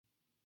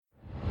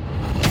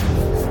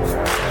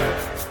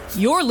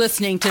You're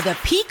listening to the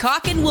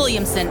Peacock and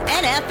Williamson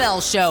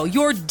NFL Show,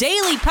 your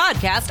daily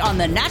podcast on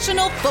the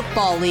National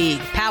Football League,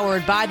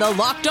 powered by the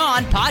Locked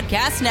On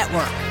Podcast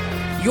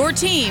Network. Your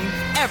team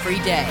every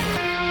day.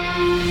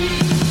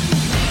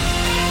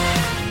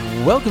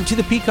 Welcome to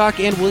the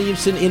Peacock and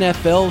Williamson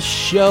NFL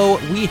Show.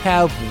 We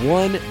have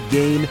one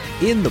game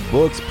in the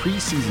books,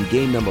 preseason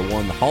game number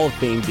one, the Hall of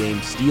Fame game,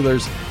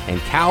 Steelers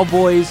and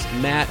Cowboys.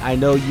 Matt, I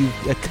know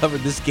you've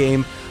covered this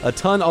game a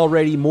ton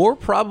already, more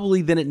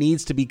probably than it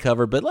needs to be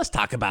covered, but let's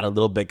talk about it a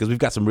little bit because we've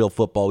got some real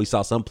football. We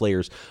saw some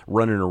players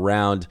running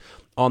around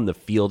on the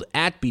field.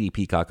 At BD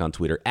Peacock on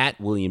Twitter, at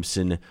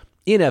Williamson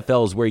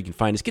NFL is where you can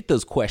find us. Get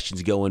those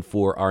questions going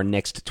for our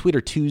next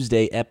Twitter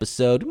Tuesday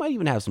episode. We might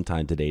even have some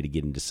time today to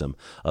get into some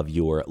of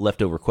your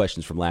leftover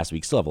questions from last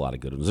week. Still have a lot of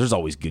good ones. There's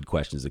always good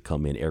questions that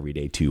come in every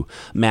day to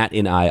Matt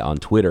and I on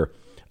Twitter.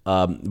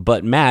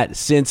 But Matt,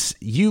 since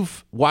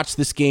you've watched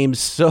this game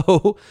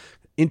so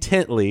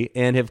intently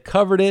and have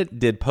covered it,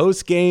 did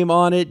post game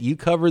on it, you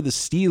cover the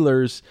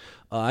Steelers.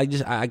 I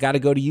got to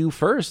go to you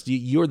first.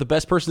 You're the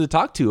best person to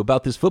talk to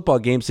about this football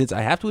game, since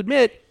I have to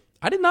admit,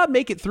 I did not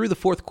make it through the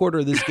fourth quarter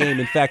of this game.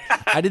 In fact,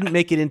 I didn't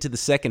make it into the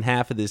second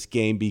half of this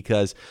game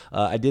because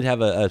I did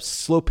have a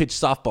slow pitch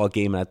softball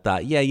game, and I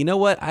thought, yeah, you know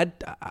what,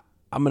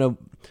 I'm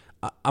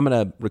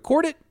gonna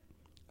record it.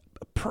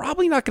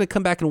 Probably not going to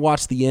come back and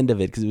watch the end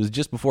of it because it was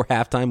just before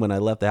halftime when I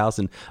left the house,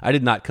 and I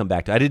did not come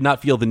back. I did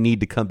not feel the need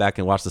to come back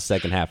and watch the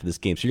second half of this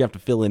game. So you have to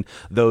fill in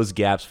those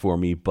gaps for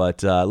me.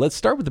 But let's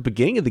start with the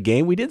beginning of the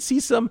game. We did see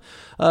some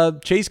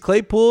Chase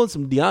Claypool and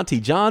some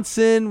Deontay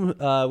Johnson.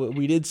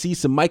 We did see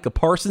some Micah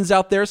Parsons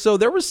out there. So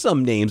there were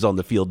some names on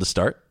the field to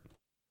start.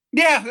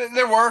 Yeah,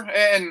 there were.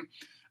 And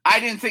I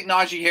didn't think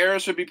Najee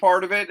Harris would be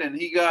part of it. And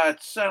he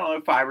got,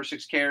 5 or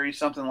 6 carries,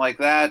 something like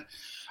that.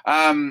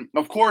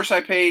 Of course,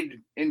 I paid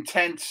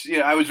intense.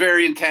 I was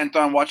very intent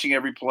on watching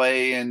every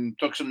play and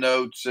took some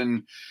notes.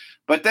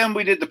 But then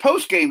we did the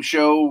post-game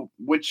show,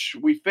 which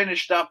we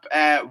finished up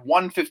at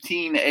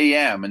 1:15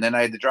 a.m. And then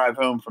I had to drive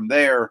home from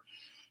there.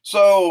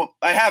 So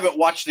I haven't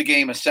watched the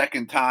game a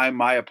second time.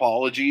 My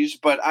apologies.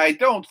 But I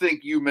don't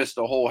think you missed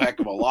a whole heck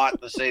of a lot,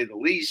 to say the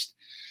least.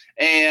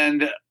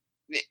 And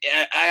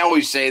I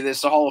always say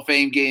this, the Hall of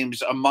Fame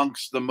game's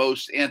amongst the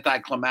most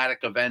anticlimactic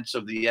events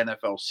of the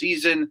NFL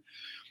season.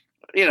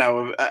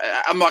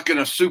 I'm not going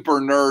to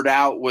super nerd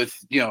out with,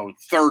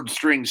 third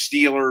string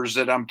Steelers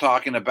that I'm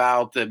talking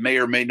about that may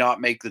or may not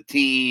make the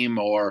team,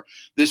 or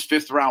this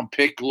 5th round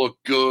pick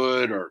looked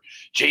good, or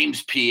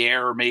James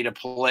Pierre made a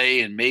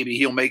play and maybe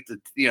he'll make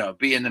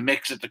be in the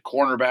mix at the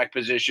cornerback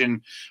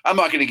position. I'm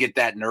not going to get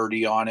that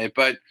nerdy on it,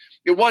 but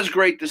it was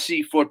great to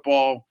see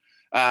football.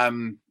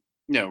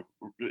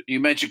 You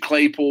mentioned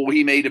Claypool.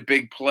 He made a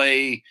big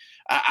play.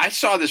 I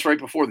saw this right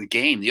before the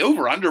game. The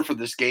over-under for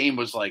this game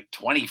was like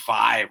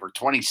 25 or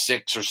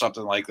 26 or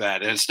something like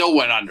that, and it still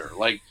went under.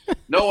 Like,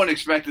 no one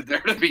expected there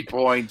to be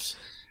points,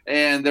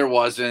 and there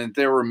wasn't.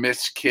 There were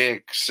missed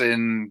kicks,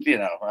 and,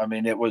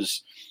 it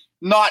was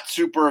not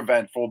super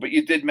eventful. But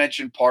you did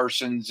mention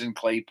Parsons and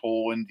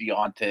Claypool and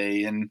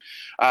Deontay, and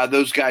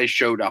those guys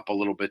showed up a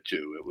little bit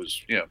too. It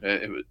was,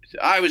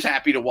 I was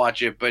happy to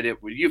watch it, but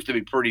you have to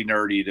be pretty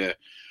nerdy to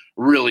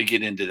really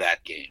get into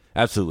that game.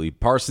 Absolutely.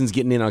 Parsons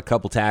getting in on a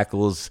couple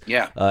tackles.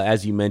 Yeah.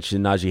 As you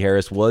mentioned, Najee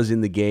Harris was in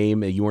the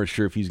game. You weren't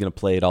sure if he was going to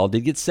play at all.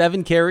 Did get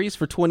 7 carries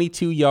for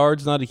 22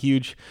 yards. Not a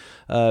huge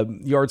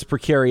yards per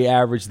carry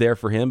average there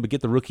for him, but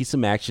get the rookie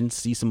some action,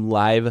 see some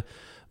live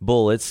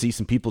bullets, see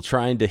some people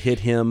trying to hit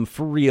him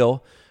for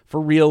real.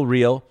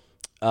 Kalen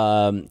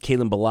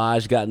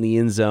Ballage got in the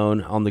end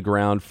zone on the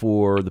ground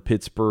for the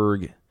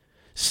Pittsburgh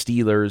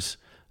Steelers.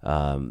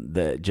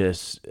 That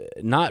just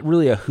not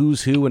really a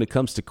who's who when it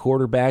comes to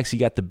quarterbacks. You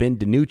got the Ben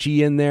DiNucci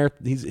in there.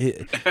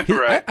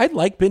 Right. I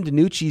like Ben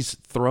DiNucci's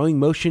throwing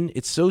motion.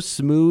 It's so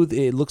smooth.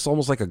 It looks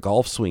almost like a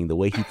golf swing the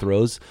way he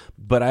throws.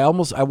 But I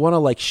want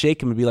to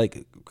shake him and be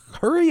like,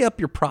 hurry up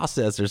your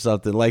process or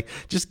something. Like,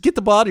 just get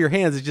the ball out of your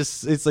hands.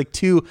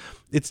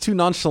 It's too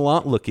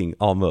nonchalant looking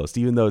almost,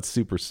 even though it's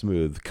super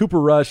smooth.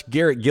 Cooper Rush,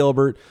 Garrett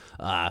Gilbert,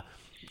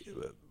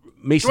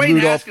 Mason Dwayne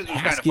Rudolph, Haskins was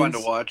kind of fun to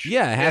watch.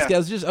 Yeah,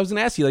 Haskins. I was going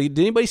to ask you, did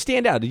anybody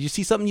stand out? Did you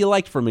see something you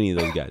liked from any of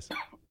those guys?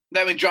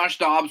 Josh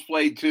Dobbs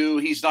played too.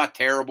 He's not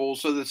terrible.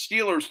 So the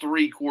Steelers'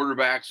 3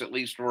 quarterbacks, at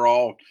least, were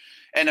all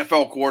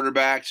NFL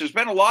quarterbacks. There's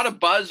been a lot of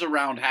buzz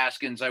around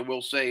Haskins, I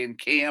will say, in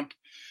camp.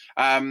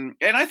 And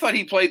I thought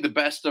he played the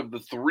best of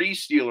the 3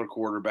 Steeler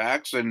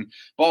quarterbacks, and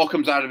ball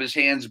comes out of his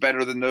hands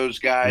better than those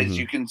guys.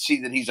 Mm-hmm. You can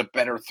see that he's a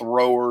better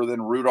thrower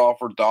than Rudolph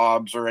or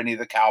Dobbs or any of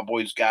the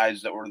Cowboys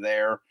guys that were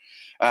there.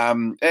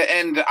 And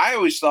I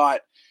always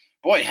thought,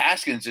 boy,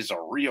 Haskins is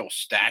a real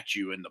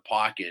statue in the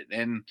pocket.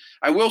 And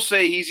I will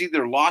say he's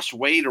either lost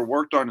weight or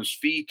worked on his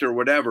feet or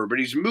whatever, but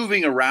he's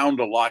moving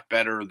around a lot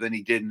better than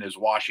he did in his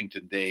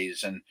Washington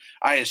days. And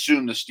I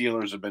assume the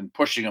Steelers have been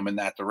pushing him in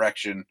that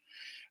direction.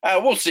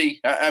 We'll see.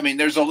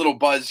 There's a little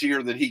buzz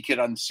here that he could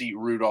unseat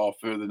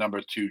Rudolph for the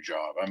number 2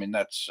 job.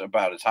 That's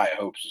about as high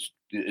hopes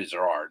as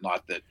there are.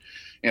 Not that,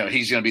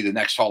 he's going to be the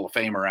next Hall of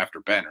Famer after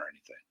Ben or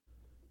anything.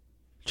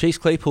 Chase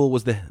Claypool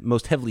was the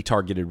most heavily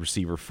targeted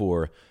receiver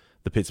for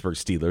the Pittsburgh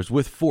Steelers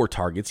with 4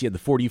 targets. He had the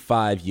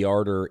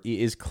 45-yarder.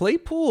 Is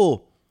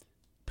Claypool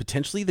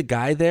potentially the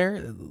guy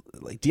there?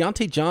 Like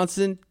Deontay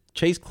Johnson,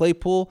 Chase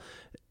Claypool,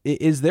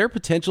 is there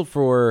potential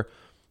for,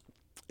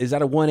 is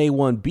that a 1A,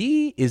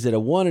 1B? Is it a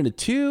 1 and a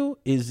 2?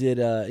 Is it,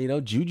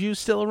 Juju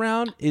still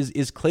around?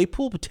 Is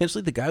Claypool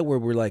potentially the guy where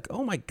we're like,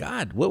 oh my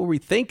God, what were we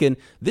thinking?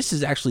 This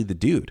is actually the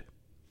dude.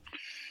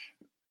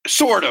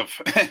 Sort of.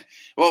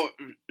 Well,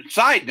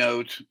 side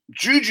note,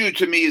 Juju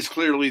to me is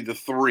clearly the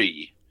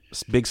 3.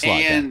 Big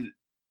slot guy.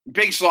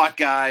 Big slot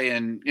guy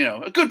and,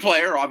 a good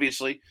player,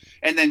 obviously.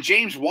 And then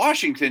James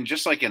Washington,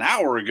 just like an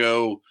hour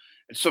ago,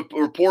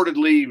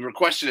 reportedly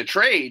requested a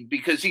trade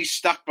because he's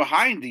stuck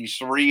behind these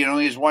 3 and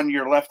only has 1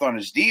 year left on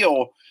his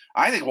deal.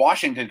 I think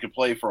Washington could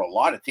play for a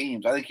lot of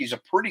teams. I think he's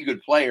a pretty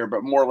good player,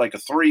 but more like a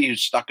 3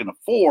 who's stuck in a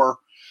 4.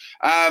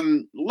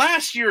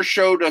 Last year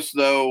showed us,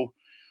 though,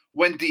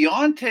 when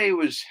Deontay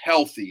was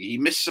healthy, he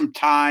missed some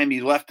time.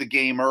 He left the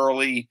game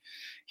early.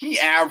 He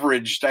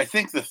averaged, I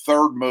think, the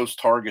 3rd most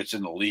targets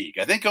in the league.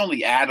 I think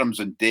only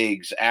Adams and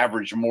Diggs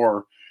average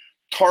more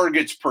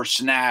targets per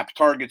snap,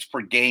 targets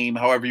per game,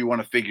 however you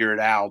want to figure it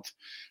out.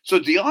 So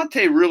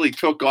Deontay really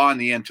took on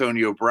the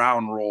Antonio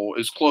Brown role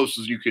as close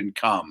as you can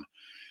come.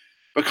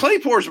 But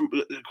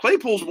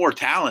Claypool's more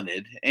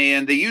talented,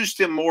 and they used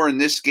him more in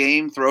this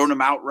game, throwing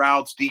him out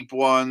routes, deep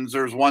ones.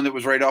 There's one that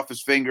was right off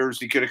his fingers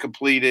he could have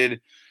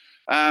completed.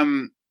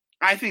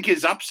 I think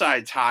his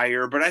upside's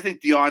higher, but I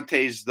think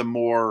Deontay's the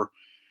more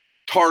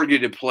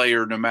targeted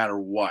player no matter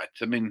what.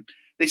 I mean,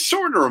 they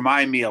sort of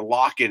remind me of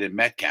Lockett and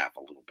Metcalf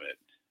a little bit.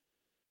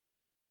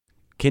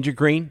 Kendrick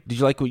Green, did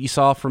you like what you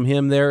saw from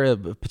him there? A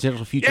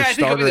potential future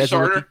starter as a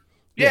rookie?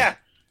 Yeah.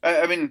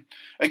 I mean,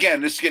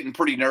 again, this is getting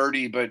pretty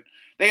nerdy, but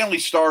they only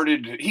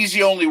started – he's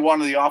the only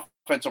one of the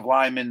offensive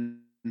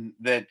linemen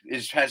that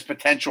has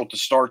potential to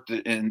start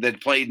and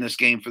that played in this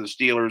game for the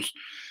Steelers.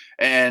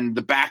 And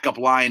the backup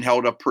line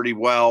held up pretty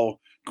well.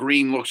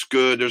 Green looks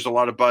good. There's a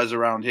lot of buzz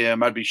around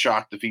him. I'd be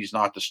shocked if he's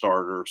not the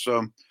starter.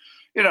 So,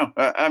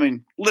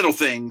 little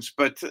things.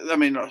 But,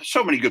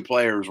 so many good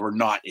players were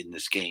not in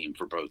this game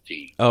for both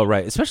teams. Oh,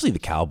 right. Especially the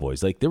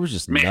Cowboys. Like, there was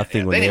just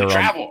nothing when they were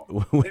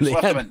travel. When they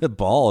had the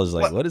ball. It was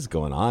like, what is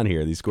going on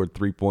here? They scored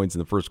 3 points in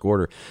the first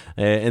quarter.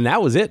 And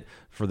that was it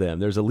for them.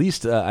 There's at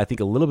least, I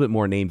think, a little bit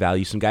more name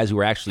value. Some guys who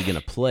are actually going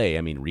to play.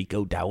 I mean,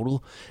 Rico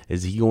Dowdle,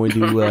 is he going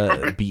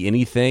to be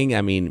anything?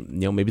 I mean,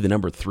 maybe the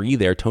number 3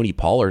 there, Tony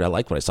Pollard. I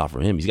like what I saw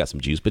from him. He's got some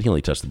juice, but he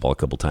only touched the ball a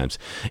couple times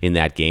in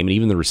that game. And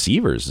even the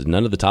receivers,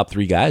 none of the top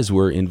 3 guys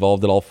were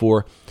involved at all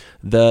for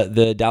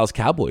the Dallas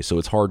Cowboys. So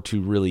it's hard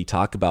to really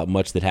talk about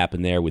much that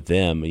happened there with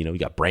them. We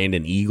got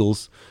Brandon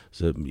Eagles,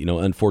 so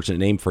unfortunate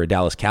name for a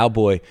Dallas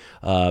Cowboy.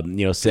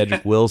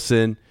 Cedric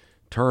Wilson,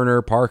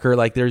 Turner, Parker,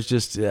 like there's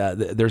just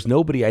there's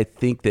nobody I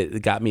think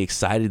that got me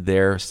excited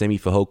there. Semi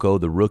Fehoko,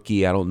 the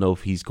rookie, I don't know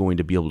if he's going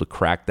to be able to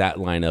crack that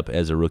lineup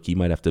as a rookie.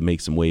 Might have to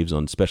make some waves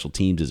on special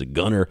teams as a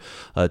gunner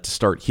to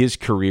start his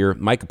career.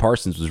 Micah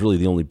Parsons was really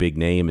the only big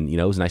name, and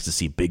it was nice to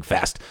see big,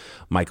 fast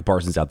Micah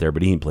Parsons out there,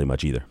 but he didn't play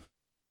much either.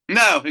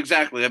 No,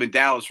 exactly. I mean,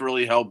 Dallas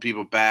really held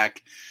people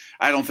back.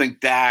 I don't think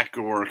Dak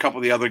or a couple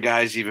of the other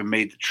guys even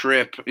made the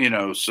trip,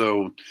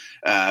 so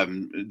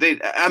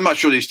I'm not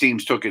sure these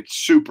teams took it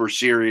super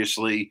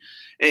seriously.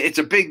 It's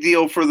a big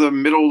deal for the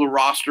middle of the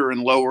roster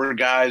and lower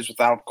guys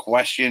without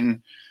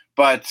question,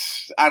 but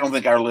I don't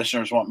think our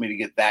listeners want me to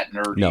get that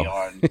nerdy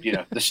on,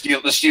 the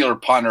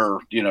Steeler punter,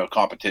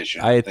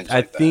 competition. I think,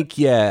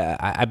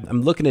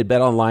 I'm looking at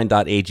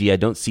betonline.ag. I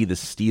don't see the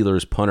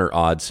Steelers punter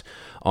odds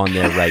on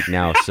there right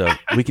now, so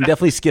we can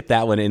definitely skip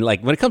that one. And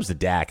when it comes to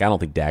Dak, I don't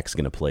think Dak's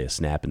going to play a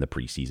snap in the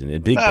preseason,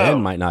 and Big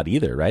Ben might not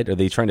either, right? Are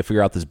they trying to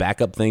figure out this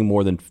backup thing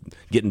more than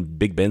getting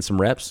Big Ben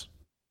some reps?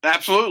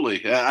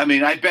 Absolutely.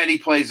 I bet he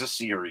plays a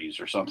series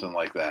or something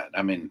like that.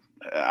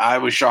 I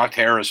was shocked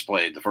Harris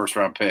played the first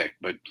round pick,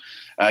 but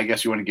I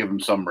guess you want to give him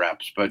some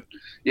reps. But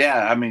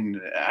yeah,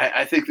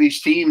 I think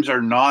these teams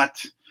are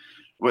not,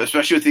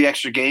 especially with the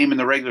extra game in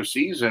the regular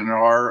season,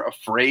 are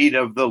afraid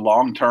of the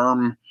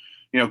long-term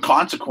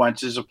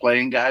consequences of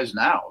playing guys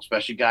now,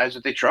 especially guys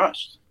that they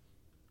trust.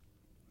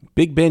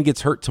 Big Ben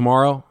gets hurt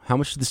tomorrow. How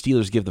much do the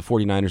Steelers give the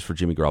 49ers for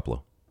Jimmy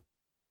Garoppolo?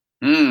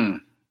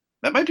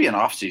 That might be an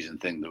off-season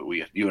thing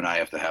that you and I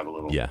have to have a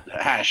little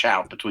hash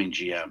out between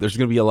GMs. There's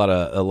going to be a lot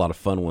of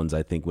fun ones,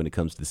 I think, when it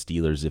comes to the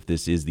Steelers, if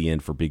this is the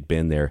end for Big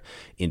Ben there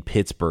in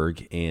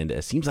Pittsburgh, and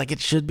it seems like it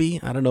should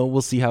be. I don't know.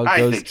 We'll see how it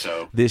goes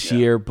this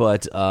year,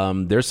 but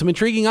there's some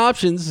intriguing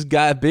options.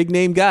 Got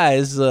big-name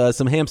guys,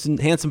 some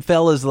handsome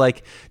fellas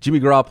like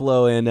Jimmy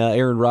Garoppolo and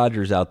Aaron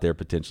Rodgers out there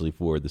potentially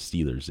for the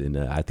Steelers, and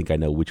I think I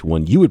know which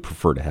one you would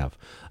prefer to have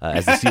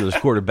as the Steelers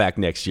quarterback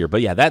next year.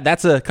 But yeah,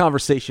 that's a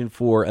conversation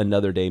for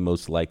another day,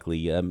 most likely.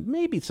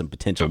 Maybe some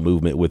potential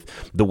movement with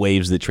the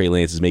waves that Trey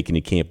Lance is making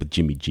in camp with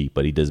Jimmy G,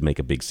 but he does make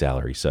a big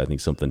salary, so I think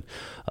something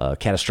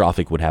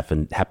catastrophic would have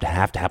to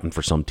happen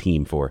for some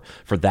team for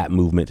that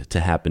movement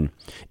to happen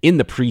in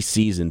the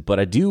preseason.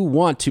 But I do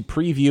want to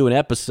preview an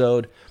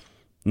episode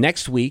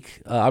Next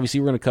week, obviously,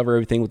 we're going to cover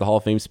everything with the Hall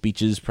of Fame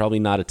speeches. Probably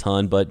not a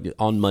ton, but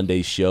on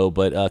Monday's show.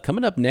 But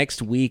coming up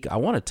next week, I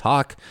want to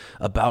talk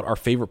about our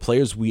favorite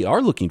players we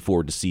are looking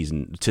forward to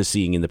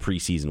seeing in the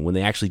preseason when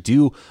they actually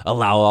do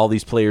allow all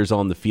these players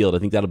on the field. I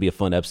think that'll be a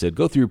fun episode.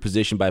 Go through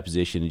position by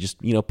position and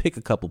just pick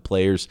a couple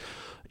players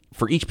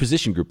for each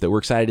position group that we're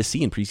excited to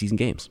see in preseason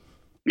games.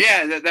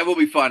 Yeah, that will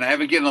be fun. I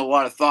haven't given a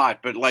lot of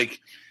thought, but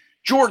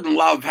Jordan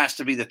Love has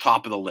to be the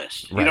top of the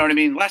list. You know what I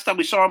mean? Last time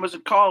we saw him was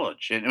in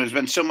college, and there's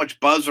been so much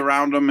buzz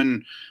around him,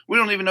 and we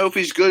don't even know if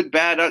he's good,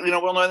 bad. We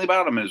don't know anything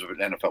about him as an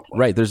NFL player.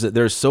 Right.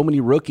 There's so many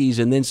rookies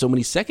and then so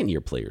many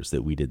second-year players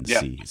that we didn't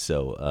see.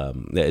 So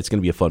it's going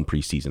to be a fun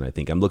preseason, I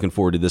think. I'm looking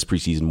forward to this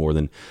preseason more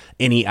than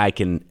any I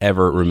can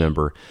ever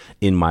remember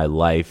in my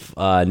life.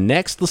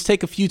 Next, let's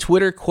take a few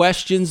Twitter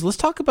questions. Let's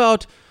talk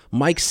about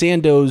Mike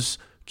Sando's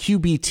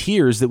QB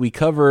tiers that we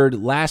covered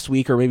last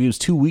week, or maybe it was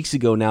 2 weeks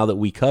ago now that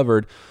we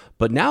covered.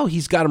 But now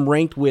he's got them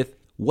ranked with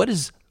what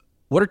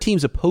are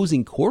teams'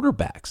 opposing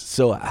quarterbacks.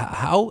 So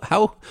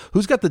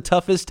who's got the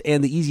toughest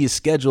and the easiest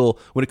schedule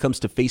when it comes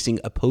to facing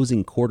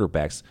opposing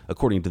quarterbacks,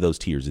 according to those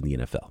tiers in the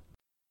NFL?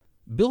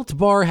 Built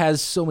Bar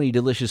has so many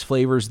delicious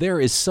flavors. There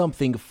is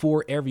something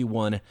for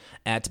everyone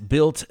at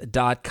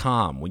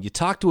Built.com. When you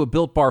talk to a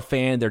Built Bar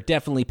fan, they're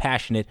definitely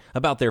passionate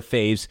about their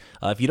faves.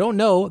 If you don't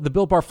know the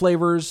Built Bar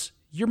flavors,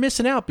 you're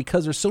missing out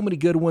because there's so many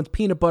good ones.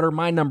 Peanut butter,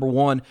 my number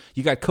one.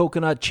 You got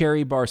coconut,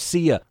 cherry,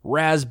 barcia,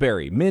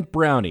 raspberry, mint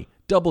brownie,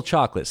 double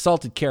chocolate,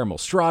 salted caramel,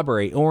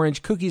 strawberry,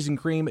 orange, cookies and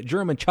cream,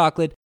 German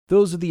chocolate.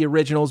 Those are the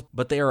originals,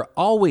 but they are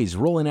always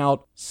rolling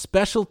out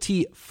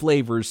specialty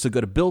flavors. So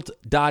go to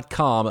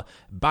Built.com,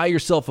 buy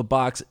yourself a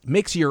box,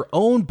 mix your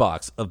own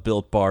box of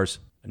Built Bars.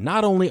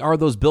 Not only are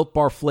those Built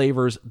Bar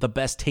flavors the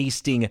best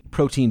tasting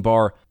protein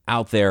bar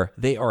out there,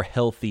 they are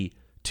healthy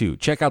too.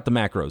 Check out the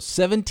macros.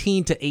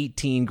 17 to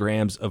 18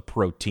 grams of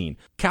protein.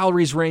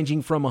 Calories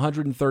ranging from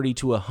 130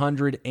 to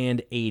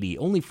 180.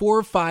 Only 4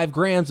 or 5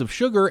 grams of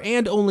sugar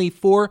and only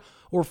 4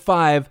 or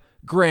 5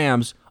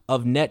 grams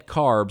of net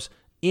carbs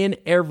in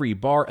every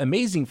bar.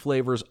 Amazing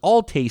flavors,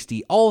 all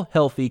tasty, all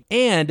healthy,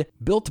 and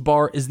Built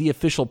Bar is the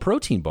official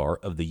protein bar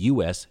of the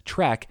U.S.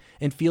 track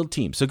and field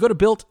team. So go to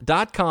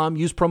Built.com,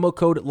 use promo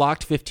code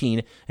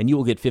LOCKED15, and you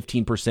will get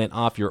 15%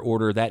 off your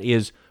order. That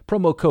is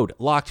promo code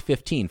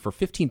LOCKED15 for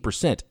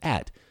 15%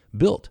 at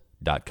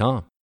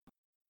Built.com.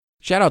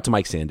 Shout out to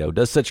Mike Sando.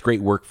 Does such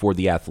great work for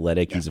The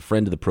Athletic. He's a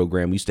friend of the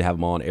program. We used to have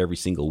him on every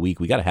single week.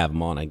 We got to have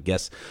him on, I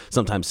guess,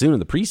 sometime soon in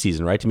the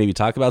preseason, right, to maybe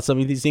talk about some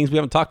of these things. We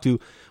haven't talked to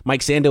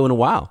Mike Sando in a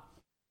while.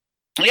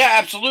 Yeah,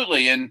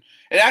 absolutely. And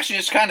it actually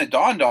just kind of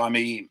dawned on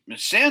me.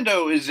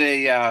 Sando is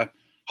a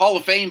Hall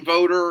of Fame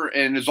voter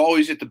and is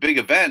always at the big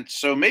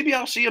events. So maybe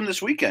I'll see him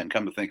this weekend,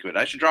 come to think of it.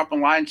 I should drop him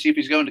a line and see if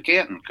he's going to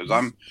Canton, because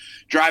I'm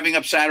driving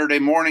up Saturday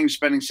morning,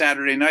 spending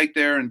Saturday night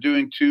there, and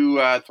doing 2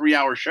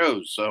 3-hour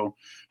shows. So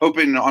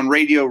hoping on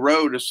Radio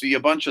Row to see a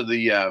bunch of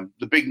the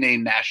big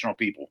name national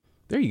people.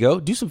 There you go.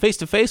 Do some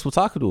face-to-face. We'll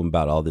talk to him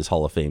about all this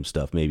Hall of Fame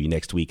stuff maybe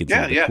next week and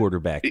some of the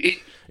quarterback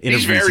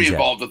He's very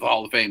involved with the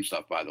Hall of Fame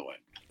stuff, by the way.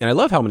 And I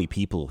love how many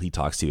people he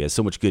talks to. He has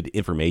so much good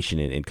information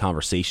and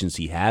conversations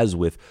he has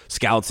with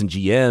scouts and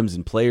GMs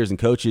and players and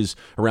coaches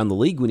around the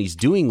league when he's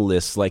doing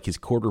lists like his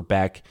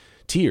quarterback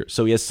tier.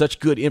 So he has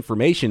such good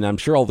information. I'm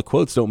sure all the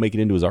quotes don't make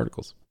it into his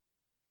articles.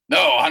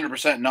 No,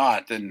 100%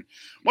 not. And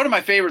one of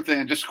my favorite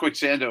things, just a quick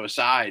Sando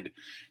aside,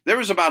 there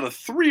was about a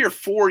 3 or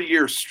 4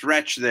 year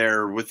stretch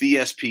there with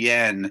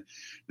ESPN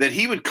that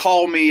he would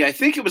call me, I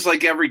think it was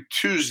like every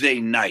Tuesday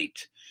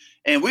night.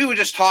 And we would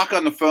just talk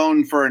on the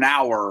phone for an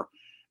hour.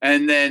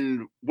 And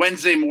then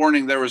Wednesday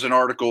morning, there was an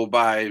article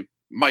by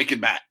Mike and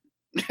Matt.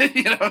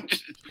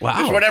 Just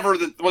whatever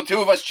what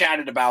two of us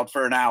chatted about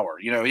for an hour.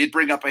 He'd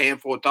bring up a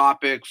handful of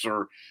topics,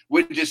 or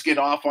we'd just get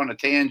off on a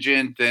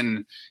tangent,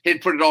 and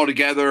he'd put it all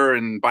together.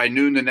 And by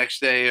noon the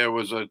next day, it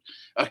was a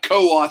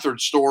co-authored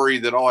story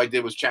that all I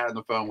did was chat on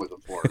the phone with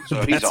him for it.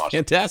 So he's awesome.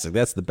 Fantastic.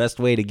 That's the best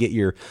way to get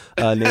your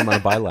name on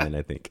a byline,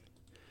 I think.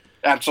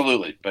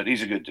 Absolutely, but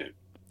he's a good dude.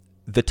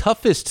 The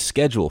toughest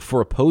schedule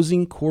for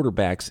opposing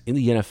quarterbacks in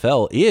the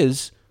NFL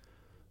is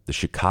the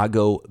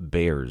Chicago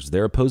Bears.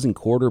 Their opposing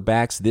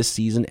quarterbacks this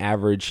season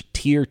average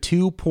tier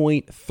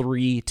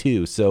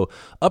 2.32. So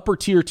upper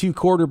tier 2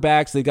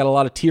 quarterbacks. They've got a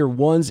lot of tier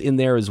 1s in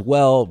there as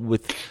well,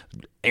 with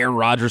Aaron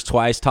Rodgers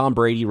twice, Tom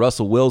Brady,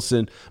 Russell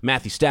Wilson,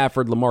 Matthew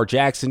Stafford, Lamar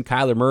Jackson,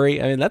 Kyler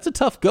Murray. I mean, that's a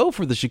tough go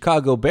for the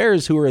Chicago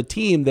Bears, who are a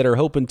team that are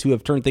hoping to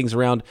have turned things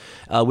around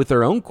with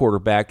their own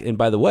quarterback. And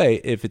by the way,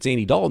 if it's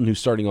Andy Dalton who's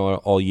starting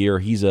all year,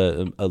 he's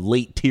a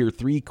late tier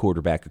 3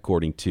 quarterback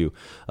according to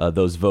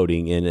those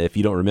voting. And if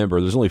you don't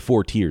remember, there's only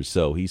 4 tiers,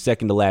 so he's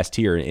second to last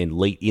tier and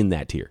late in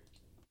that tier.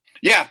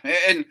 Yeah,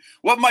 and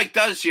what Mike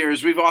does here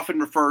is we've often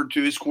referred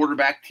to his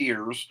quarterback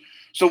tiers.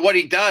 So what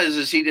he does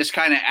is he just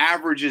kind of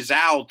averages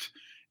out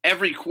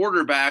every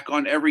quarterback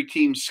on every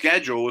team's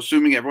schedule,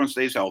 assuming everyone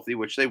stays healthy,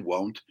 which they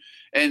won't,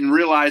 and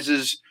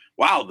realizes,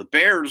 wow, the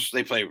Bears,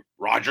 they play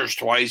Rodgers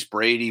twice,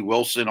 Brady,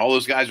 Wilson, all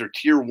those guys are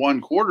tier 1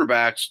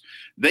 quarterbacks.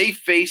 They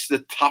face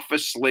the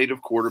toughest slate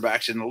of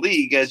quarterbacks in the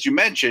league, as you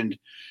mentioned.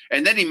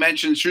 And then he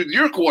mentions who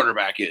your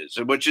quarterback is,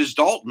 which is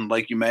Dalton,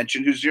 like you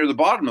mentioned, who's near the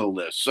bottom of the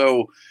list.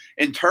 So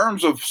in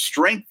terms of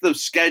strength of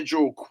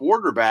schedule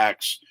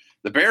quarterbacks,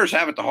 the Bears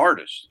have it the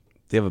hardest.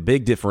 They have a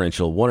big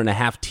differential,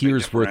 1.5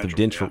 tiers worth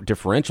of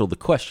differential. The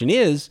question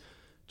is,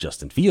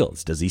 Justin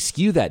Fields, does he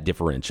skew that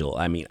differential?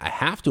 I mean, I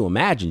have to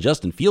imagine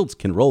Justin Fields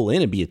can roll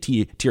in and be a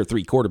tier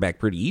 3 quarterback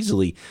pretty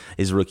easily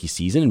his rookie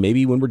season. And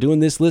maybe when we're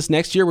doing this list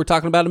next year, we're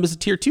talking about him as a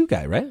tier 2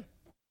 guy, right?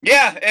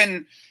 Yeah,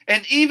 and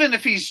even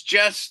if he's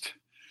just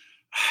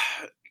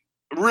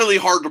really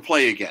hard to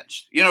play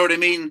against, you know what I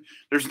mean?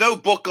 There's no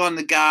book on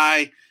the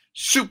guy.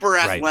 Super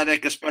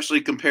athletic, right,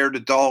 especially compared to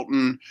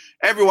Dalton.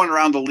 Everyone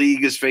around the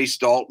league has faced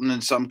Dalton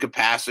in some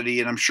capacity,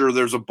 and I'm sure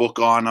there's a book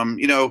on him.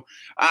 You know,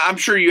 I'm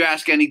sure you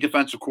ask any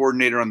defensive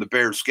coordinator on the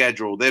Bears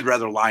schedule, they'd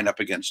rather line up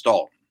against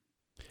Dalton.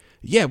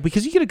 Yeah,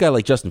 because you get a guy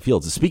like Justin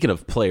Fields. Speaking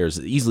of players,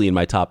 easily in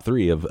my top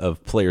 3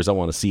 of players I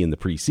want to see in the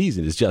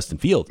preseason is Justin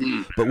Fields.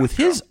 But with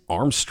his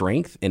arm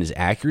strength and his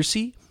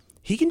accuracy,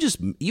 he can just,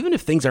 even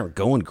if things aren't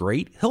going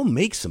great, he'll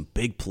make some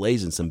big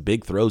plays and some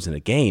big throws in a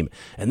game.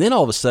 And then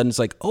all of a sudden it's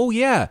like, oh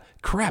yeah,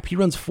 crap, he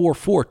runs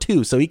 4.4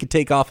 too, so he could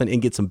take off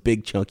and get some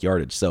big chunk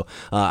yardage. So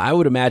I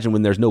would imagine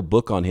when there's no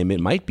book on him, it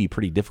might be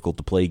pretty difficult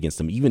to play against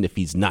him, even if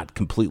he's not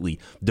completely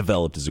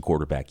developed as a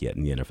quarterback yet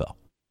in the NFL.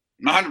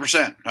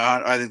 100%.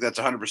 I think that's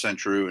 100%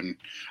 true. And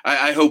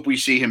I hope we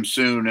see him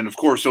soon. And of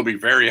course, he'll be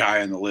very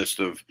high on the list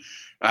of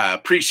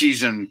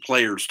preseason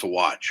players to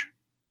watch.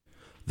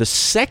 The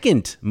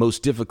second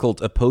most difficult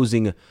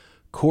opposing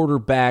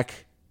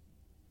quarterback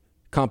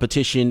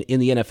competition in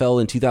the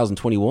NFL in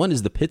 2021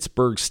 is the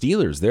Pittsburgh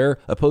Steelers. Their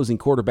opposing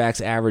quarterbacks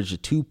average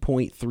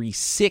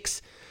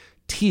 2.36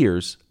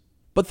 tiers,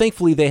 but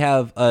thankfully they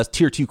have a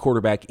tier 2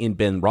 quarterback in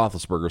Ben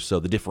Roethlisberger, so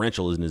the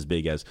differential isn't as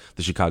big as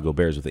the Chicago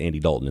Bears with Andy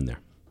Dalton in there.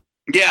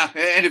 Yeah,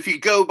 and if you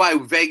go by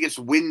Vegas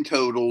win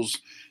totals,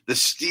 the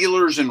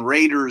Steelers and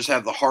Raiders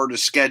have the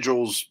hardest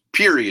schedules,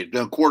 period.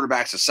 No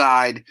quarterbacks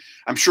aside.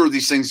 I'm sure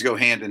these things go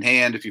hand in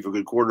hand. If you have a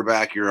good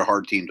quarterback, you're a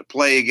hard team to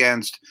play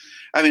against.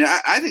 I mean,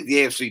 I think the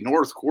AFC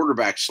North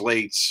quarterback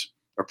slates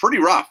are pretty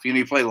rough. You know,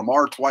 you play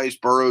Lamar twice,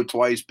 Burrow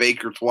twice,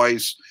 Baker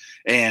twice,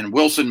 and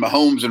Wilson,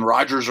 Mahomes, and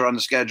Rodgers are on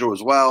the schedule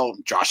as well.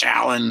 Josh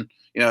Allen.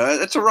 You know,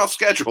 that's a rough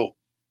schedule.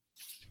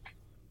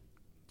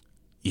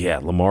 Yeah,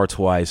 Lamar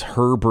twice.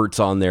 Herbert's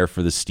on there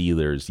for the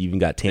Steelers. You even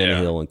got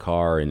Tannehill and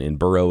Carr and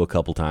Burrow a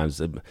couple times.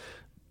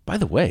 By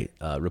the way,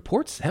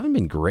 reports haven't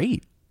been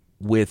great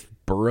with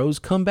Burrow's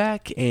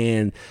comeback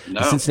and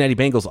the Cincinnati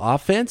Bengals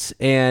offense.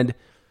 And,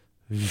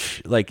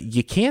 like,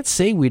 you can't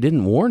say we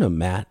didn't warn him,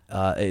 Matt.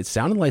 It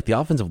sounded like the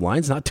offensive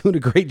line's not doing a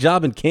great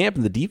job in camp,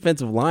 and the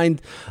defensive line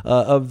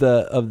of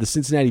the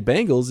Cincinnati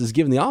Bengals is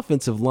giving the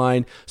offensive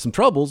line some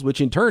troubles, which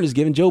in turn is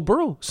giving Joe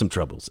Burrow some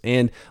troubles.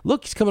 And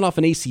look, he's coming off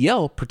an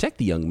ACL. Protect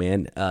the young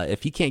man.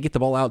 If he can't get the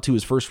ball out to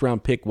his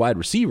first-round pick wide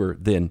receiver,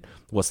 then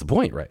what's the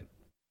point, right?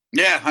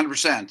 Yeah,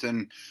 100%.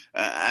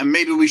 And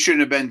maybe we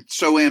shouldn't have been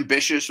so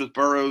ambitious with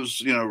Burrow's,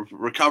 you know,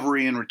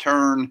 recovery and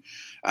return.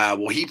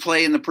 Will he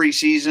play in the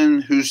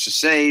preseason? Who's to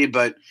say?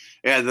 But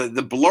yeah,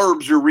 the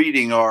blurbs you're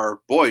reading are,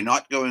 boy,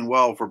 not going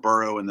well for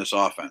Burrow in this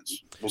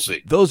offense. We'll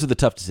see. Those are the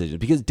tough decisions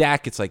because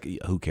Dak, it's like,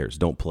 who cares?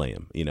 Don't play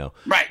him, you know.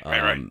 Right.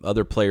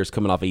 Other players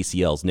coming off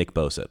ACLs, Nick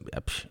Bosa,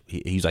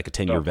 he's like a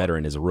 10-year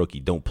veteran as a rookie.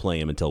 Don't play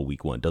him until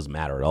week 1. Doesn't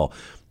matter at all.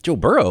 Joe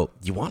Burrow,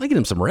 you want to get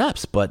him some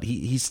reps, but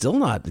he's still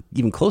not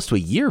even close to a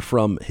year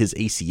from his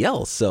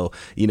ACL. So,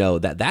 you know,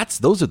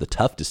 those are the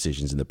tough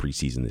decisions in the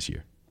preseason this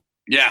year.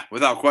 Yeah,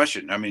 without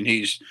question. I mean,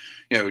 he's,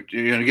 you know,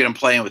 you're going to get him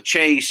playing with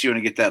Chase. You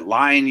want to get that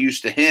line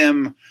used to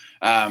him.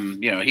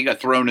 You know, he got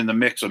thrown in the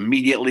mix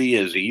immediately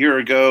as a year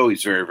ago.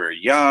 He's very, very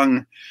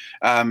young.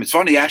 It's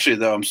funny, actually,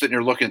 though. I'm sitting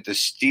here looking at the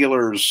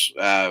Steelers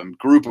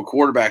group of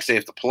quarterbacks they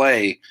have to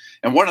play,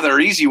 and one of their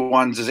easy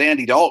ones is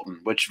Andy Dalton,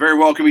 which very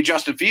well could be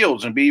Justin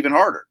Fields and be even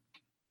harder.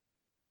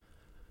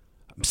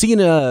 I'm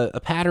seeing a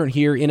pattern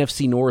here.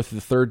 NFC North,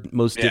 the third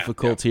most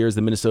difficult here is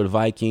the Minnesota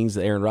Vikings,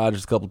 Aaron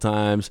Rodgers a couple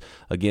times.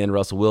 Again,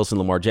 Russell Wilson,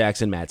 Lamar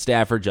Jackson, Matt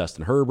Stafford,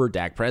 Justin Herbert,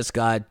 Dak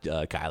Prescott,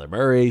 Kyler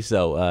Murray,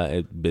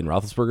 so Ben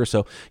Roethlisberger.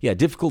 So, yeah,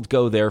 difficult to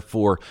go there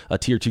for a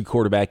Tier 2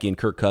 quarterback in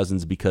Kirk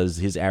Cousins because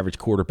his average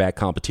quarterback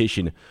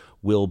competition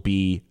will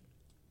be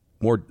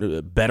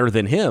better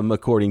than him,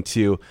 according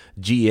to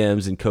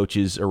GMs and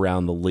coaches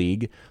around the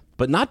league.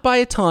 But not by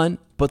a ton.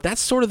 But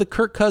that's sort of the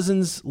Kirk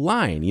Cousins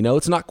line. You know,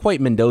 it's not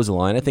quite Mendoza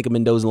line. I think a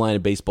Mendoza line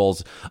in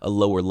baseball's a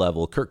lower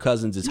level. Kirk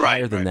Cousins is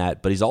higher than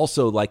that, but he's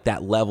also like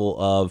that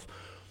level of,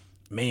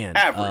 man,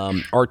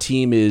 our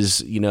team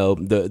is, you know,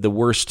 the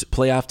worst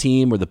playoff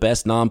team or the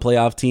best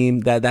non-playoff team.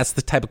 That's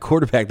the type of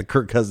quarterback that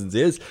Kirk Cousins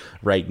is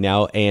right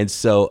now. And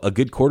so a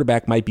good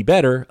quarterback might be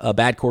better. A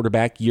bad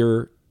quarterback,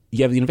 you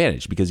have the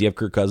advantage because you have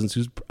Kirk Cousins,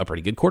 who's a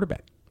pretty good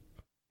quarterback.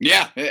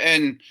 Yeah,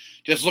 and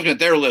just looking at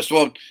their list,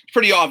 well, it's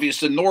pretty obvious.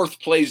 The North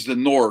plays the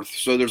North,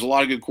 so there's a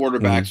lot of good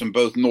quarterbacks in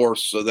both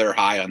Norths, so they're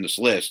high on this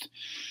list.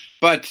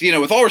 But,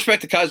 with all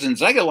respect to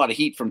Cousins, I get a lot of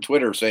heat from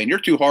Twitter saying you're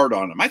too hard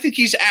on him. I think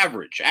he's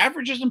average.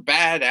 Average isn't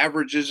bad.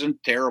 Average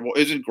isn't terrible,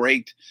 isn't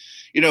great.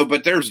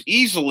 But there's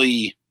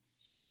easily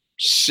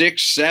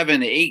 6,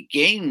 7, 8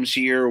 games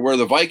here where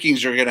the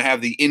Vikings are going to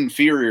have the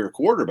inferior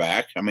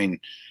quarterback. I mean,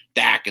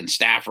 Dak and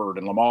Stafford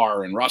and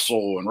Lamar and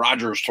Russell and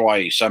Rodgers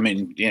twice. I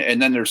mean,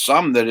 and then there's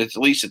some that at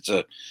least it's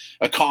a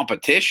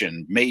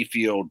competition.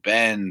 Mayfield,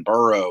 Ben,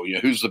 Burrow,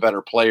 who's the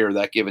better player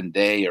that given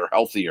day or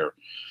healthier.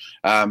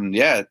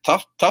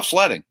 Tough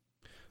sledding.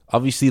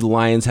 Obviously, the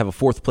Lions have a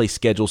fourth place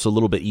schedule, so a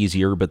little bit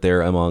easier, but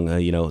they're among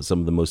some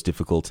of the most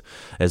difficult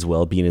as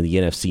well, being in the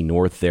NFC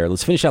North there.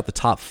 Let's finish out the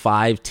top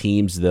 5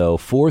 teams, though.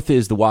 Fourth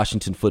is the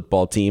Washington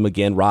football team.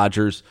 Again,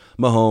 Rodgers,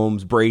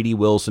 Mahomes, Brady,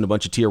 Wilson, a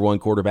bunch of Tier 1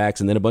 quarterbacks,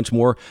 and then a bunch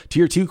more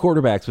Tier 2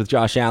 quarterbacks with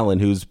Josh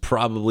Allen, who's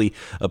probably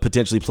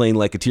potentially playing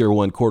like a Tier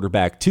 1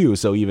 quarterback, too.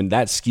 So even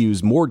that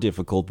skews more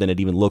difficult than it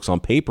even looks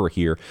on paper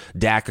here.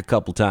 Dak a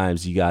couple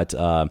times. You got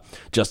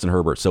Justin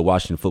Herbert. So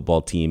Washington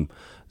football team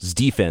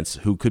defense,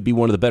 who could be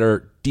one of the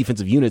better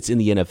defensive units in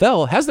the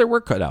NFL, has their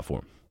work cut out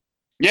for them.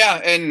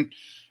 Yeah, and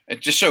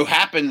it just so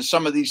happens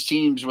some of these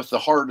teams with the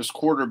hardest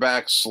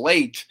quarterback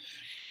slate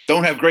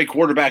don't have great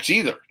quarterbacks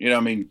either.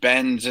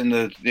 Ben's in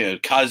the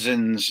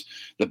Cousins,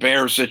 the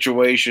Bears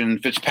situation,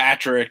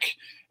 Fitzpatrick.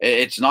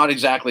 It's not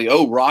exactly,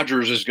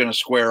 Rodgers is going to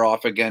square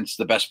off against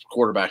the best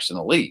quarterbacks in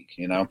the league,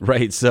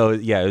 Right. So,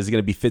 yeah, is it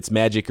going to be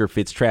Fitzmagic or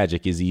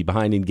Fitztragic? Is he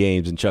behind in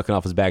games and chucking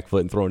off his back foot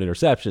and throwing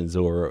interceptions?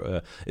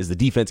 Or is the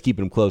defense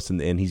keeping him close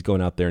and he's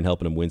going out there and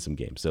helping him win some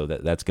games? So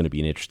that's going to be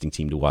an interesting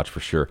team to watch for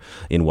sure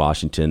in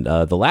Washington.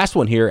 The last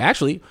one here,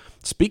 actually,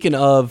 speaking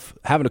of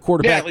having a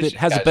quarterback that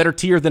has a better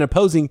tier than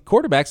opposing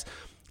quarterbacks,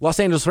 Los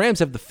Angeles Rams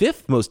have the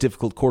 5th most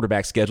difficult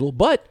quarterback schedule,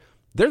 but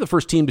they're the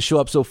first team to show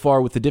up so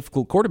far with the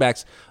difficult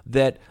quarterbacks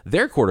that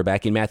their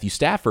quarterback in Matthew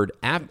Stafford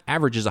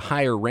averages a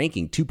higher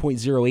ranking,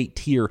 2.08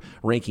 tier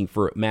ranking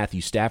for Matthew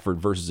Stafford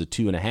versus a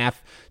 2.5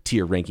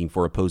 tier ranking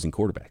for opposing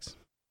quarterbacks.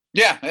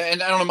 Yeah,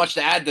 and I don't have much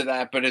to add to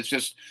that, but it's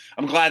just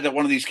I'm glad that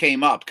one of these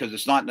came up because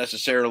it's not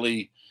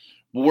necessarily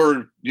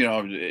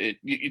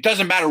it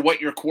doesn't matter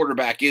what your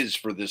quarterback is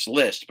for this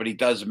list, but he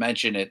does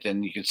mention it,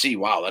 and you can see,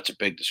 wow, that's a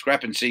big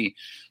discrepancy.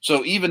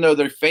 So even though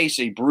they face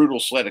a brutal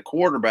slate of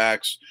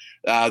quarterbacks,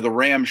 the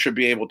Rams should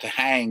be able to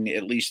hang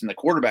at least in the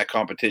quarterback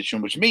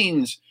competition, which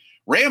means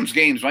Rams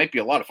games might be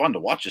a lot of fun to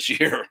watch this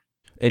year.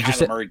 And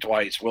Kyler Murray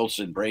twice,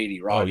 Wilson,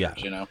 Brady, Rodgers,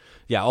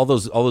 Yeah, all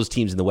those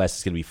teams in the West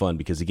is going to be fun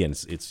because, again,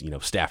 it's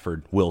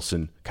Stafford,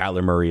 Wilson,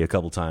 Kyler Murray a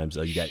couple times.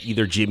 You got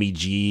either Jimmy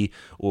G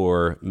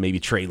or maybe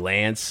Trey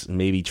Lance,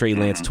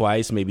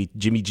 twice, maybe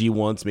Jimmy G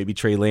once, maybe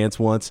Trey Lance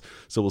once.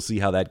 So we'll see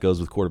how that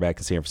goes with quarterback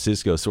in San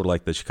Francisco, sort of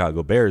like the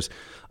Chicago Bears.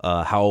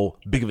 How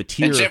big of a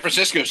tier. And San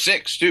Francisco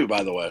 6 too,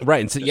 by the way.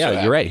 Right, and so,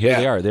 you're right. Here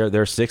they are. They're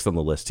 6th on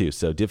the list too.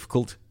 So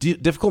difficult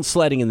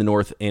sledding in the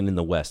North and in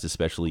the West,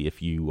 especially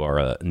if you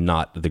are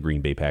not the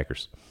Green Bay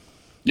Packers.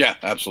 Yeah,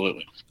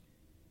 absolutely.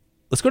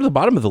 Let's go to the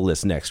bottom of the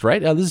list next,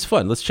 right? This is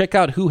fun. Let's check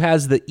out who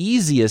has the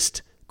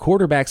easiest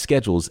quarterback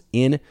schedules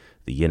in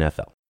the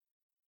NFL.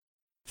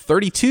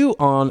 32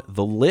 on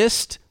the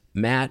list,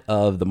 Matt,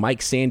 of the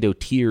Mike Sando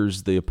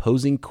tiers, the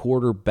opposing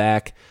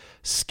quarterback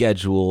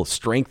schedule,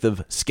 strength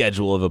of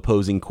schedule of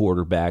opposing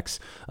quarterbacks.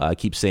 I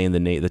keep saying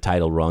the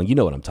title wrong. You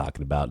know what I'm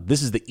talking about.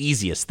 This is the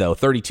easiest, though.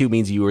 32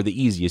 means you are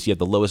the easiest. You have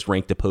the lowest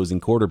ranked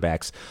opposing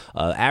quarterbacks.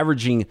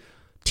 Averaging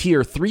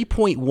tier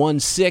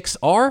 3.16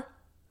 are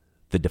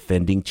the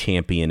defending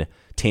champion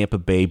Tampa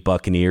Bay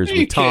Buccaneers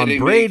with Tom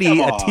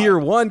Brady, a tier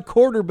 1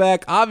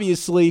 quarterback.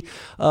 Obviously,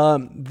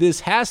 this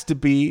has to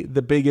be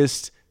the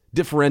biggest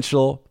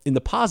differential in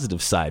the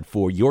positive side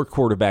for your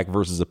quarterback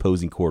versus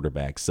opposing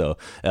quarterbacks. So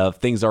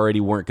things already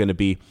weren't going to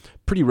be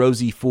pretty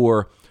rosy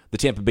for the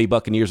Tampa Bay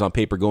Buccaneers on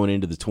paper going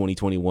into the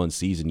 2021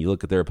 season. You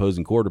look at their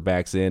opposing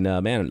quarterbacks and,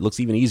 man, it looks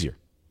even easier.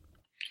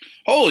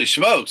 Holy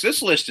smokes,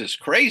 this list is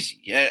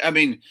crazy. I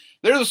mean,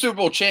 they're the Super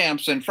Bowl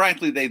champs, and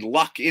frankly, they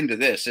luck into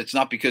this. It's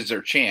not because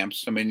they're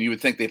champs. I mean, you would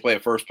think they play a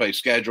first-place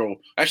schedule.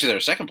 Actually, they're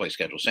a second-place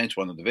schedule. Saints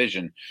won the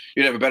division.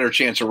 You'd have a better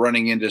chance of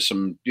running into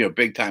some,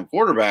 big-time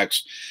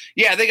quarterbacks.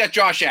 Yeah, they got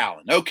Josh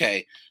Allen.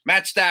 Okay.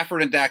 Matt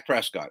Stafford and Dak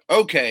Prescott.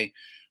 Okay.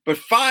 But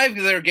 5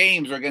 of their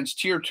games are against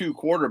Tier 2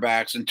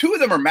 quarterbacks, and 2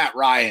 of them are Matt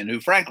Ryan, who,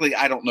 frankly,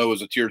 I don't know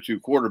is a Tier 2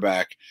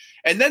 quarterback.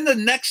 And then the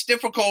next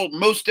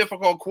most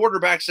difficult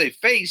quarterbacks they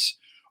face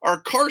are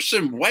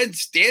Carson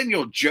Wentz,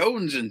 Daniel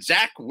Jones, and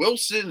Zach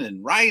Wilson,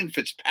 and Ryan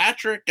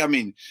Fitzpatrick. I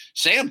mean,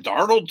 Sam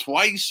Darnold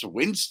twice,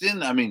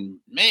 Winston. I mean,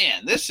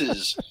 man, this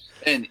is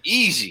an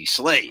easy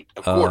slate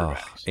of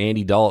quarterbacks.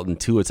 Andy Dalton,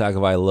 Tua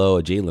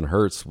Tagovailoa, Jalen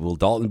Hurts. Will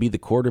Dalton be the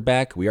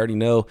quarterback? We already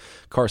know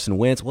Carson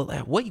Wentz. Well,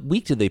 what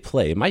week did they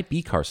play? It might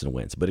be Carson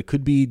Wentz, but it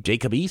could be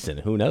Jacob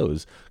Eason. Who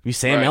knows? It could be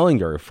Sam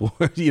Ehlinger.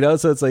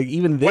 So it's like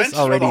even this Wentz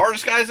already. Are the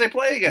hardest guys they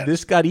play against.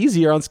 This got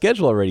easier on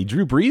schedule already.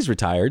 Drew Brees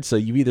retired, so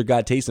you either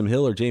got Taysom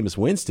Hill or Jameis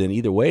Winston.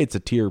 Either way, it's a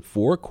Tier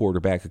 4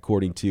 quarterback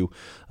according to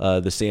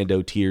the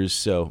Sando tiers.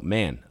 So,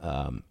 man,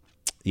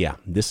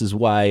 this is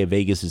why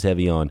Vegas is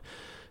heavy on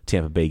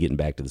Tampa Bay getting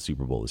back to the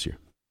Super Bowl this year.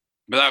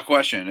 Without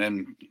question.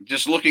 And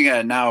just looking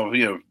at it now,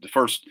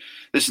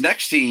 this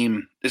next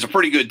team is a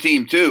pretty good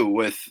team too,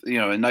 with,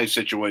 a nice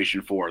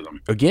situation for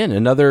them. Again,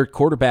 another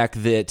quarterback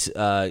that,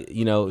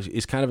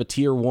 is kind of a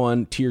tier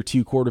 1, tier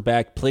 2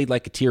 quarterback, played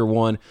like a tier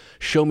 1.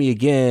 Show me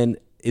again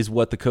is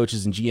what the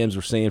coaches and GMs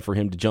were saying for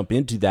him to jump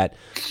into that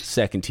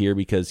second tier,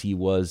 because he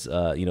was,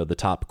 the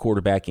top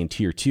quarterback in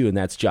tier 2, and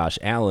that's Josh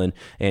Allen.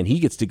 And he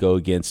gets to go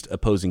against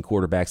opposing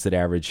quarterbacks that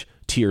average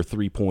tier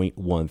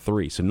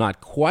 3.13. So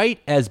not quite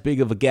as big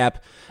of a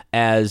gap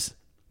as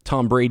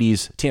Tom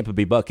Brady's Tampa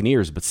Bay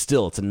Buccaneers, but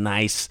still it's a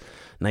nice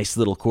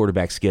little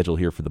quarterback schedule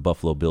here for the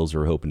Buffalo Bills, who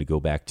are hoping to go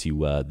back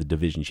to the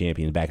division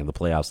champion, back in the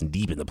playoffs and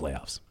deep in the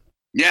playoffs.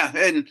 Yeah,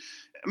 and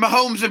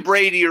Mahomes and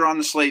Brady are on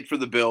the slate for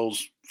the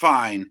Bills,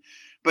 fine.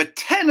 But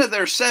 10 of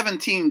their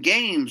 17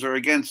 games are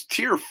against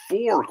tier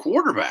 4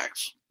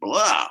 quarterbacks.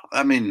 Blah.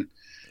 I mean,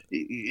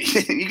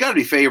 you got to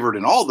be favored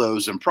in all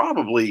those, and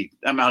probably,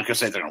 I'm not going to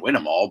say they're going to win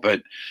them all,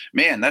 but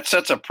man, that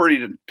sets up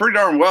pretty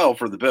darn well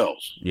for the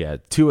Bills. Yeah,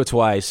 Tua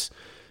twice,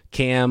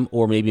 Cam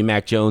or maybe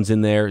Mac Jones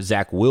in there,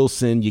 Zach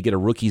Wilson. You get a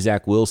rookie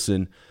Zach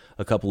Wilson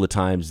a couple of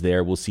times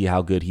there. We'll see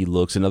how good he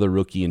looks. Another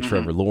rookie in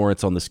Trevor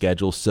Lawrence on the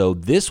schedule. So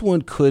this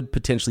one could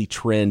potentially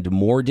trend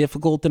more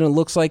difficult than it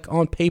looks like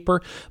on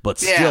paper, but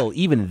still,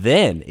 even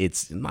then,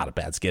 it's not a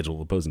bad schedule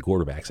of opposing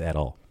quarterbacks at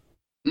all.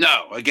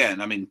 No,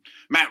 again, I mean,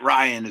 Matt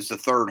Ryan is the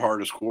third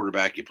hardest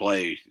quarterback you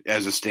play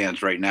as it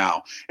stands right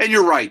now. And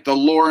you're right, the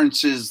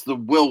Lawrences, the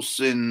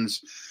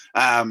Wilsons,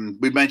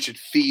 we mentioned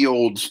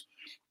Fields,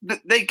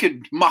 they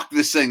could muck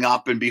this thing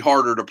up and be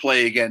harder to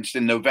play against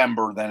in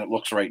November than it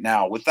looks right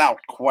now, without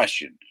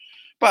question.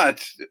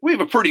 But we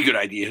have a pretty good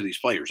idea who these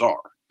players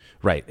are.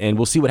 Right, and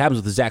we'll see what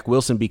happens with Zach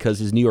Wilson, because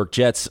his New York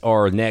Jets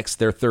are next.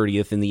 They're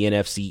 30th in the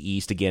NFC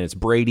East. Again, it's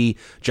Brady,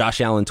 Josh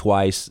Allen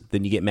twice,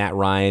 then you get Matt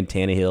Ryan,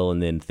 Tannehill, and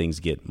then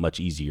things get much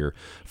easier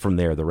from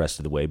there the rest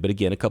of the way. But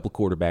again, a couple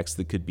quarterbacks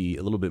that could be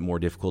a little bit more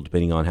difficult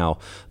depending on how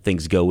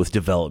things go with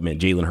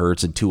development. Jalen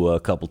Hurts and Tua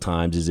a couple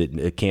times. Is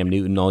it Cam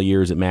Newton all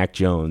year? Is it Mac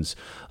Jones?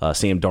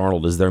 Sam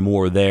Darnold, is there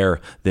more there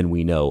than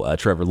we know?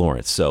 Trevor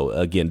Lawrence. So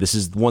again, this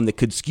is one that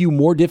could skew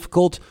more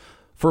difficult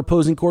for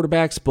opposing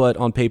quarterbacks, but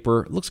on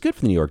paper, it looks good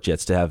for the New York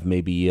Jets to have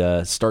maybe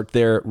start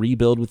their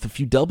rebuild with a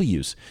few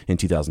W's in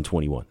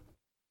 2021.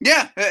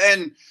 Yeah,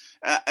 and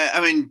I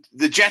mean,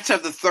 the Jets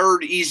have the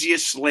third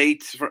easiest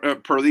slate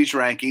per these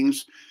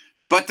rankings,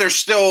 but they're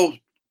still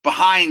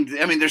behind.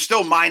 I mean, they're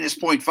still minus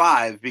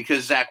 0.5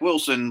 because Zach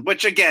Wilson,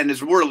 which again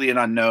is really an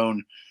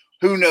unknown.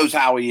 Who knows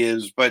how he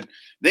is, but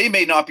they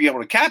may not be able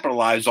to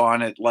capitalize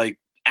on it like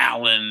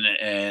Allen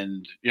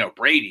and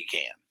Brady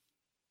can.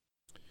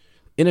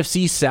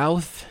 NFC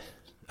South,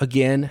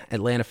 again,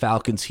 Atlanta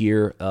Falcons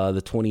here,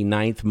 the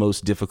 29th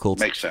most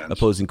difficult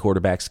opposing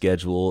quarterback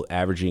schedule,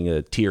 averaging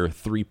a tier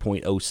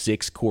 3.06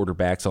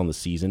 quarterbacks on the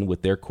season,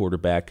 with their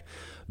quarterback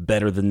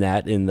better than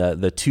that in the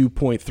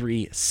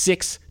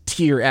 2.36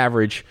 tier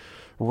average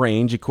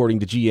range, according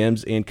to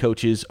GMs and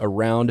coaches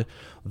around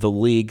the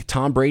league.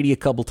 Tom Brady a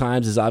couple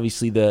times is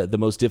obviously the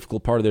most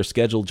difficult part of their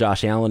schedule.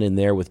 Josh Allen in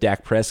there with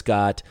Dak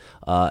Prescott.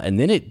 And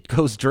then it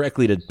goes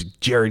directly to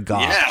Jared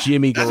Goff,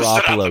 Jimmy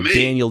Garoppolo,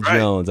 Daniel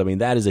Jones. I mean,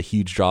 that is a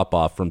huge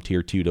drop-off from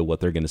Tier 2 to what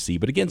they're going to see.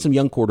 But again, some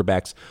young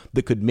quarterbacks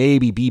that could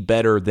maybe be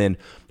better than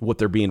what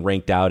they're being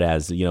ranked out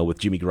as. With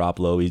Jimmy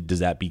Garoppolo, does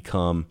that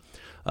become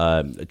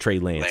Trey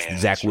Lance?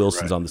 Zach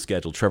Wilson's on the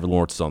schedule. Trevor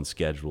Lawrence is on the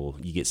schedule.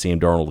 You get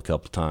Sam Darnold a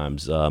couple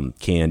times.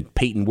 Can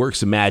Peyton work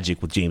some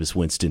magic with Jameis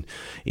Winston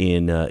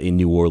in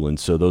New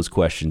Orleans? So those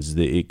questions,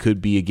 it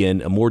could be,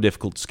 again, a more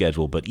difficult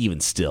schedule, but even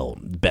still,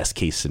 best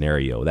case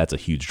scenario, that's a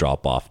huge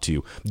drop off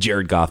to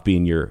Jared Goff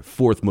being your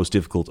fourth most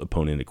difficult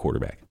opponent at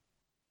quarterback.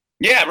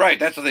 Yeah, right.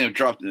 That's the thing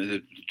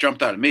that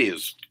jumped out at me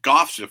is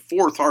Goff's the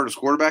fourth hardest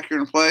quarterback you're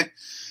going to play.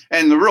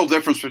 And the real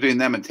difference between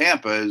them and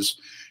Tampa is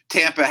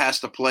Tampa has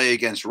to play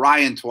against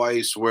Ryan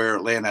twice, where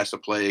Atlanta has to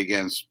play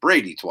against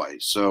Brady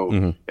twice.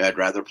 So I'd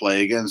rather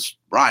play against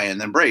Ryan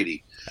than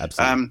Brady.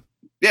 Absolutely.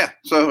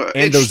 So and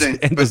interesting.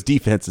 Those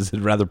defenses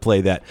would rather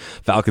play that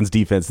Falcons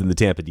defense than the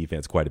Tampa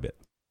defense quite a bit.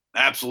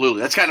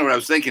 Absolutely. That's kind of what I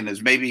was thinking,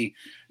 is maybe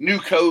new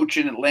coach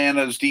in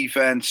Atlanta's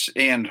defense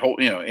and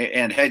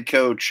head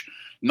coach,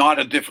 not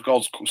a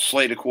difficult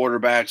slate of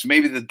quarterbacks.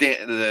 Maybe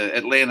the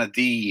Atlanta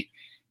D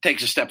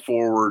takes a step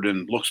forward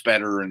and looks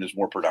better and is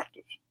more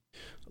productive.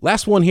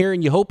 Last one here,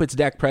 and you hope it's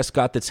Dak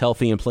Prescott that's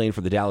healthy and playing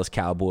for the Dallas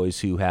Cowboys,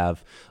 who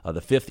have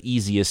the fifth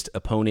easiest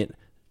opponent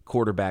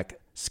quarterback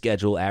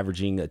schedule,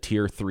 averaging a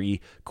tier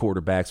 3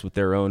 quarterbacks with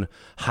their own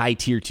high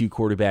tier 2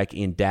 quarterback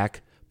in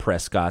Dak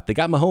Prescott. They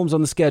got Mahomes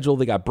on the schedule.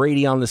 They got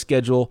Brady on the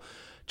schedule.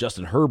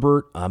 Justin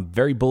Herbert, I'm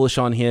very bullish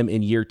on him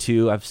in year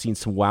 2. I've seen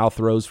some wow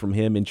throws from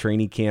him in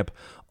training camp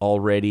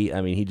already.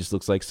 I mean, he just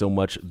looks like so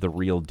much the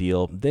real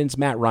deal. Then it's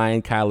Matt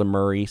Ryan, Kyler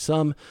Murray,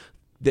 some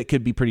that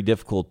could be pretty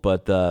difficult,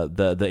 but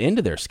the end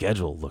of their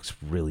schedule looks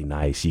really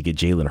nice. You get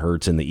Jalen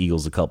Hurts and the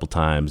Eagles a couple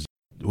times.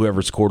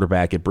 Whoever's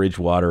quarterback at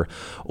Bridgewater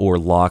or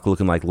Locke,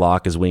 looking like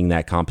Locke is winning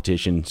that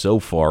competition so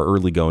far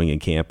early going in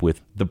camp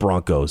with the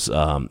Broncos.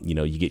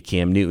 You get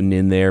Cam Newton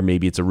in there.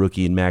 Maybe it's a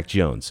rookie in Mac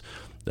Jones.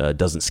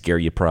 Doesn't scare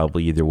you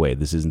probably either way.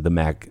 This isn't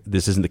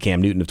the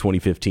Cam Newton of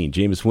 2015.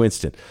 Jameis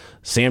Winston,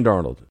 Sam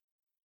Darnold,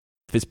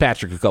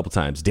 Fitzpatrick a couple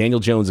times, Daniel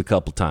Jones a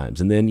couple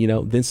times, and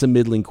then some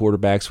middling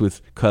quarterbacks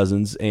with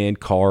Cousins and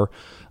Carr,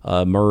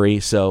 Murray.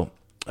 So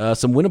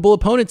some winnable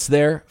opponents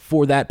there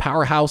for that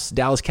powerhouse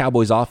Dallas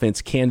Cowboys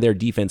offense. Can their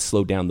defense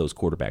slow down those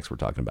quarterbacks we're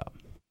talking about?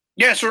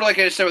 Yeah, sort of like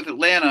I said with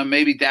Atlanta,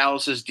 maybe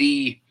Dallas's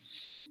D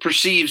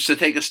perceives to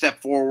take a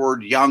step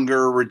forward,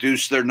 younger,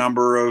 reduce their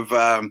number of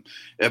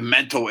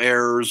mental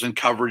errors and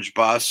coverage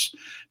busts.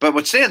 But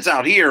what stands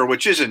out here,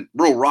 which isn't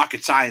real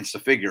rocket science to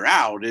figure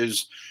out,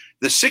 is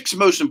the 6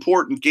 most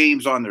important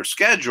games on their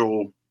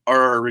schedule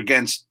are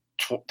against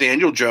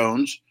Daniel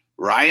Jones,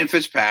 Ryan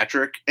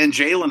Fitzpatrick, and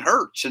Jalen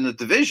Hurts in the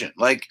division.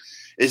 Like,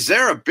 is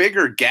there a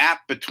bigger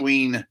gap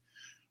between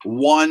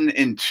 1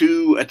 and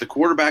 2 at the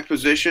quarterback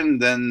position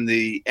than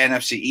the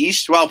NFC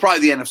East? Well, probably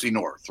the NFC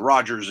North.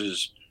 Rodgers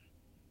is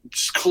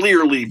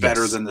clearly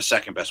better than the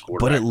second best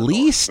quarterback. But at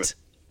least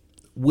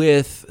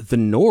with the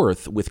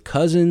North, with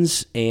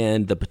Cousins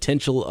and the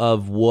potential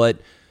of what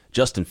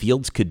Justin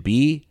Fields could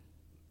be,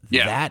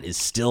 that is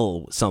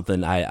still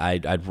something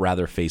I'd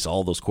rather face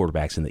all those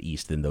quarterbacks in the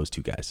East than those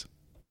two guys.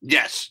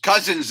 Yes,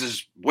 Cousins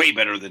is way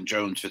better than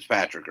Jones,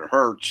 Fitzpatrick, or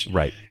Hurts.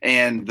 Right.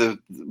 And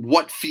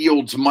what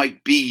Fields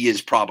might be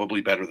is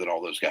probably better than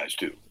all those guys,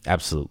 too.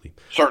 Absolutely.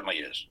 Certainly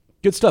is.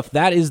 Good stuff.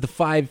 That is the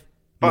 5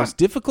 most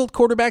difficult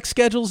quarterback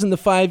schedules and the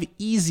 5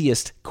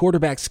 easiest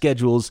quarterback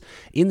schedules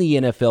in the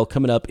NFL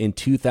coming up in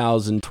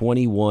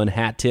 2021.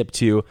 Hat tip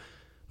to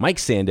Mike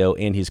Sando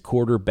and his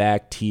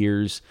quarterback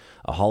tiers,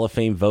 a Hall of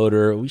Fame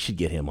voter. We should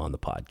get him on the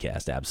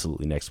podcast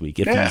absolutely next week.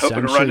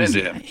 Hoping to run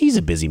into him. He's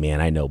a busy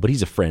man, I know, but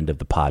he's a friend of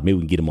the pod. Maybe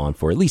we can get him on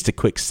for at least a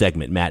quick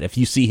segment, Matt. If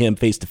you see him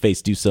face to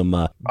face, do some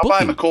I'll buy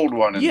him a cold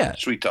one and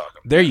sweet talk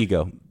him. There you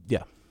go.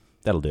 Yeah,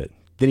 that'll do it.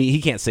 Then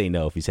he can't say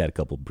no if he's had a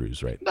couple of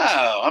brews, right?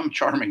 No, I'm a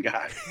charming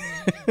guy.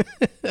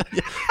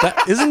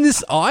 Isn't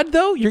this odd,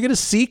 though? You're going to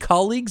see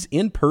colleagues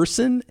in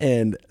person,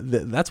 and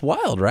that's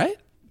wild, right?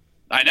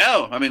 I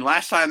know. I mean,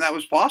 last time that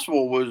was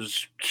possible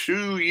was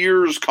 2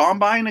 years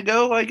combine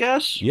ago, I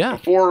guess. Yeah.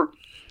 Before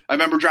I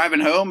remember driving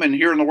home and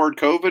hearing the word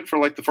COVID for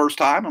like the first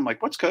time. I'm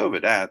like, what's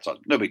COVID? It's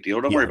no big deal.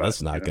 Don't worry about it.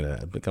 That's not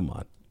going to, come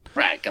on.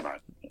 Right, come on.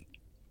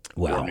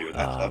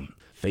 Well,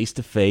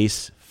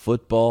 face-to-face,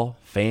 football,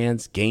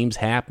 fans, games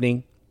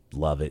happening.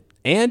 Love it.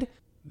 And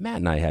Matt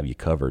and I have you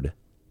covered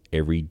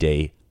every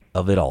day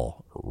of it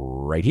all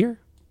right here.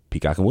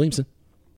 Peacock and Williamson.